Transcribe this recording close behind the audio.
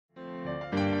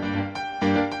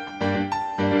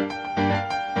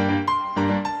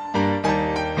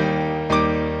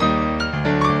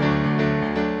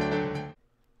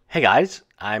Hey guys,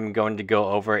 I'm going to go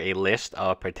over a list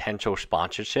of potential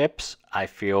sponsorships I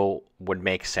feel would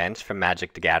make sense for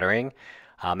Magic the Gathering.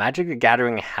 Magic the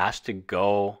Gathering has to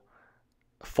go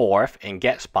forth and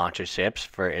get sponsorships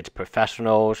for its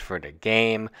professionals, for the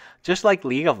game, just like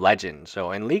League of Legends.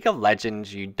 So in League of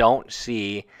Legends, you don't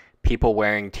see people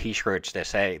wearing t-shirts that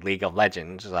say League of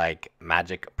Legends like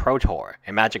Magic Pro Tour.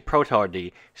 In Magic Pro Tour,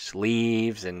 the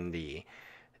sleeves and the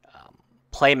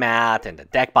playmat and the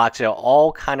deck box are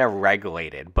all kind of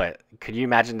regulated, but could you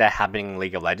imagine that happening in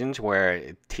League of Legends where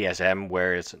TSM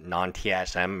wears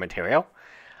non-TSM material?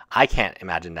 I can't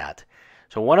imagine that.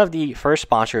 So one of the first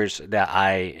sponsors that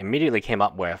I immediately came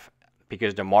up with,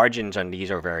 because the margins on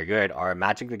these are very good, are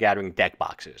Magic the Gathering deck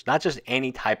boxes. Not just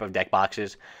any type of deck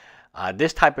boxes.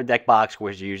 This type of deck box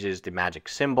which uses the Magic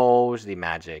symbols, the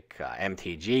Magic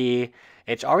MTG.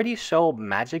 It's already so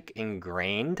Magic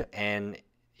ingrained and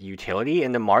utility,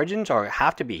 and the margins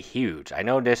have to be huge. I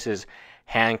know this is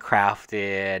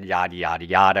handcrafted, yada yada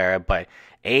yada, but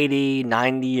 80,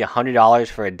 90, $100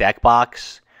 for a deck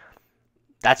box,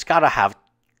 that's got to have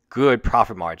good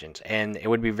profit margins. And it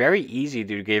would be very easy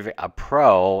to give a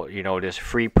pro, this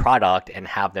free product and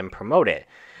have them promote it.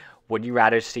 Would you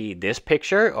rather see this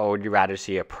picture, or would you rather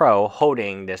see a pro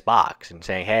holding this box and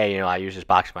saying, hey, I use this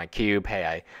box for my cube, hey,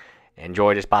 I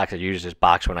enjoy this box, I use this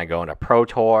box when I go on a pro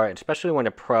tour, especially when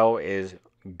a pro is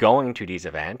going to these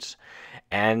events,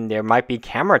 and there might be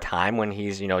camera time when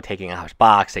he's taking out his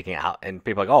box, taking it out, and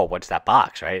people are like, oh, what's that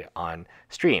box, right, on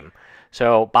stream.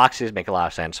 So boxes make a lot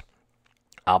of sense.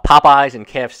 Popeyes and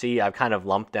KFC, I've kind of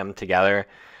lumped them together.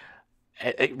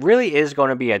 It really is going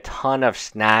to be a ton of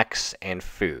snacks and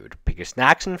food, because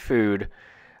snacks and food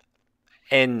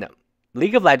in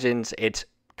League of Legends, it's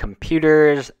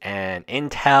computers and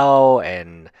Intel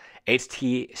and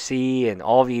HTC and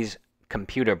all these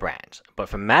computer brands. But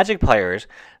for Magic players,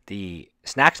 the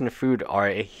snacks and food are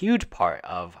a huge part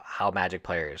of how Magic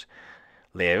players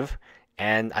live.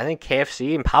 And I think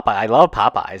KFC and Popeye, I love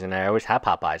Popeyes, and I always have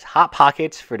Popeyes. Hot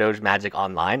Pockets for those Magic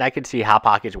Online. I could see Hot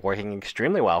Pockets working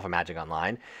extremely well for Magic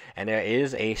Online. And there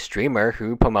is a streamer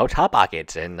who promotes Hot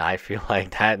Pockets, and I feel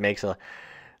like that makes a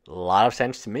lot of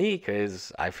sense to me,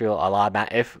 because I feel a lot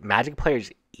about if Magic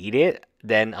players eat it,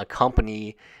 then a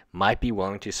company might be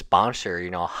willing to sponsor,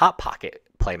 a Hot Pocket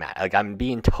playmat. Like, I'm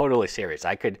being totally serious.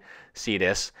 I could see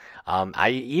this.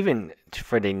 I even,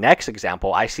 for the next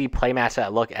example, I see playmats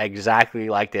that look exactly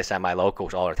like this at my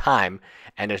locals all the time,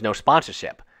 and there's no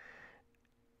sponsorship.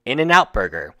 In-N-Out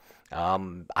Burger.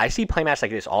 I see playmats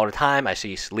like this all the time. I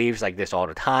see sleeves like this all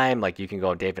the time. Like, you can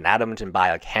go to David Adams and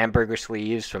buy like hamburger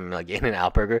sleeves from like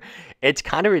In-N-Out Burger. It's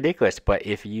kind of ridiculous, but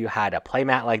if you had a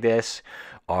playmat like this,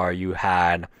 or you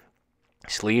had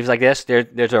sleeves like this,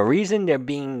 there's a reason they're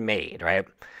being made, right?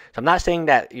 So I'm not saying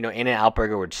that In-N-Out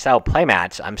Burger would sell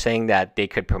playmats. I'm saying that they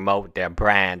could promote their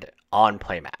brand on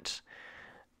playmats.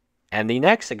 And the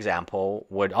next example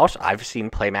would also, I've seen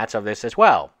playmats of this as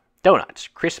well. Donuts,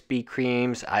 Krispy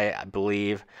Kremes, I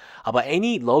believe. But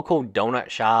any local donut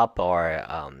shop or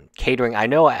catering, I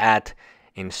know at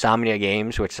Insomnia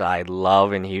Games, which I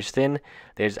love in Houston,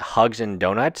 there's Hugs and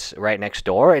Donuts right next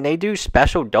door, and they do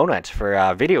special donuts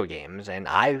for video games, and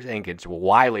I think it's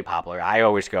widely popular. I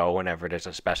always go whenever there's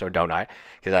a special donut,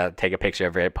 because I take a picture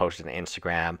of it, post it on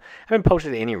Instagram. I haven't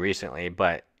posted any recently,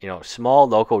 but small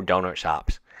local donut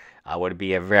shops would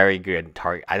be a very good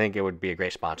target. I think it would be a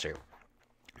great sponsor.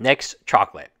 Next,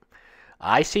 chocolate.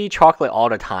 I see chocolate all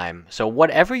the time. So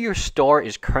whatever your store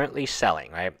is currently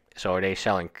selling, right? So are they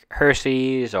selling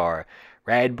Hershey's or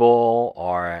Red Bull,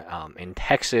 or in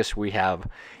Texas we have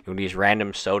these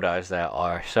random sodas that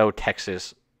are so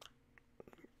Texas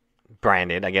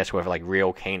branded, I guess, with like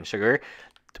real cane sugar.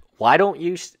 Why don't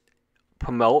you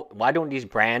promote? Why don't these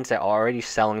brands that are already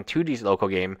selling to these local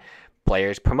game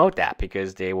players promote that?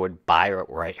 Because they would buy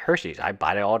right Hershey's. I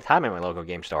buy it all the time at my local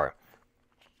game store.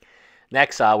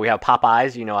 Next, we have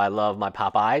Popeyes. I love my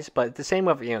Popeyes, but the same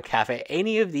with, Cafe.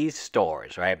 Any of these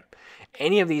stores, right?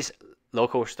 Any of these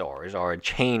local stores or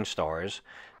chain stores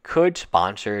could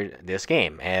sponsor this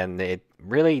game, and it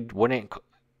really wouldn't.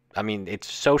 I mean, it's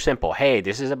so simple. Hey,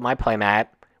 this is my playmat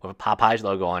with a Popeyes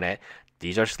logo on it.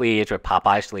 These are sleeves with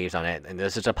Popeye sleeves on it, and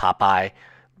this is a Popeye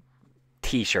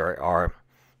T-shirt or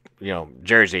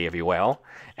jersey, if you will,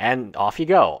 and off you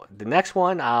go. The next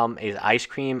one is ice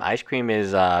cream. Ice cream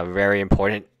is very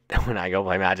important when I go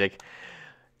play Magic.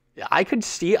 I could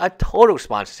see a total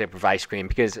sponsorship of ice cream,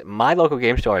 because my local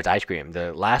game store is ice cream.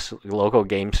 The last local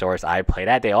game stores I played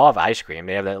at, they all have ice cream.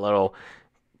 They have that little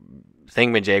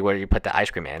thingamajig where you put the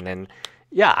ice cream in, and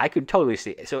Yeah, I could totally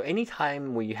see it. So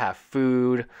anytime when you have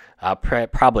food,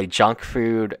 probably junk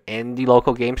food in the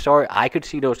local game store, I could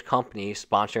see those companies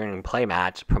sponsoring play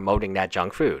mats promoting that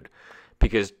junk food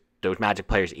because those Magic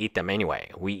players eat them anyway.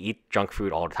 We eat junk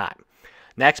food all the time.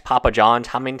 Next, Papa John's.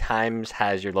 How many times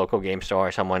has your local game store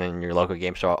or someone in your local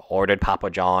game store ordered Papa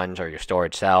John's or your store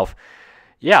itself?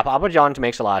 Yeah, Papa John's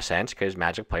makes a lot of sense because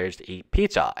Magic players eat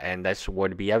pizza, and this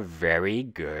would be a very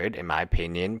good, in my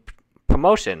opinion,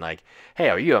 promotion. Like, hey,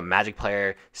 are you a Magic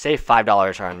player? Save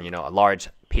 $5 on a large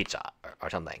pizza or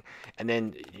something. And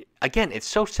then again, it's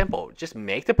so simple. Just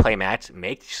make the playmats,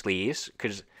 make sleeves,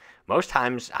 because most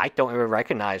times I don't ever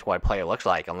recognize what a player looks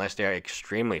like unless they're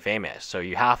extremely famous. So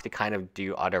you have to kind of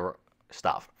do other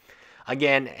stuff.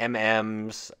 Again,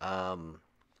 MMs,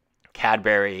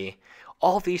 Cadbury,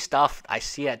 all these stuff I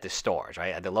see at the stores,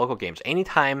 right? At the local games.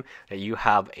 Anytime that you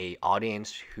have a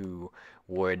audience who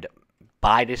would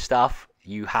buy this stuff,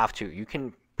 you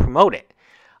can promote it.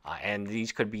 And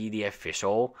these could be the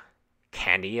official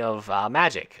candy of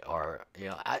Magic. Or,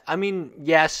 I mean,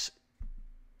 yes,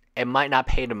 it might not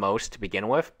pay the most to begin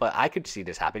with, but I could see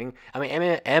this happening. I mean,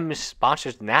 M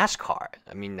sponsors NASCAR.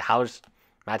 I mean, how's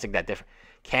Magic that different?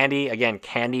 Candy, again,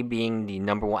 Candy being the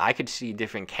number one. I could see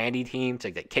different Candy teams,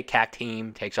 like the Kit Kat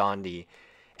team takes on the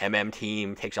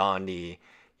team, takes on the,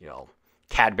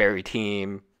 Cadbury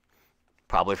team,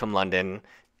 probably from London.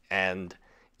 And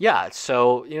yeah,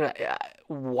 so,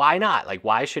 why not? Like,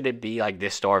 why should it be like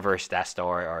this store versus that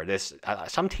store or this?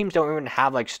 Some teams don't even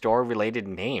have like store related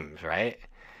names, right?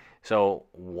 So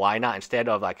why not, instead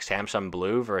of like Samsung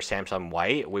Blue versus Samsung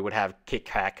White, we would have Kit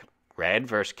Kat Red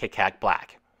versus Kit Kat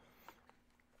Black.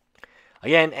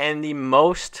 Again, and the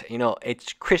most,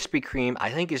 it's Krispy Kreme.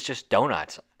 I think it's just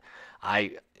donuts.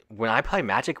 When I play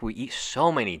Magic, we eat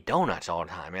so many donuts all the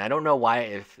time. And I don't know why,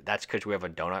 if that's because we have a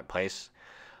donut place.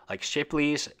 Like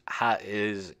Shipley's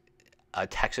is a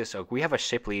Texas. So we have a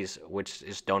Shipley's, which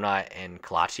is donut and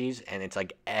kolaches, and it's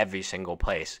like every single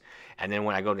place. And then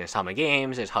when I go to the Summer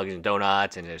Games, there's Hugs and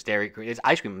Donuts, and there's Dairy Queen, there's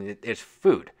ice cream, there's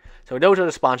food. So those are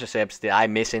the sponsorships. Did I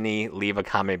miss any? Leave a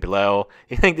comment below.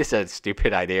 You think this is a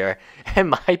stupid idea? It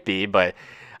might be, but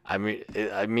I mean,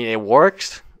 it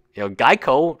works.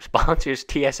 Geico sponsors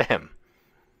TSM.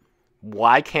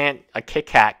 Why can't a Kit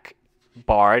Kat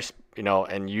bar,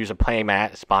 and use a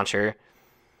playmat sponsor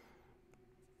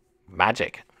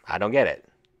Magic? I don't get it.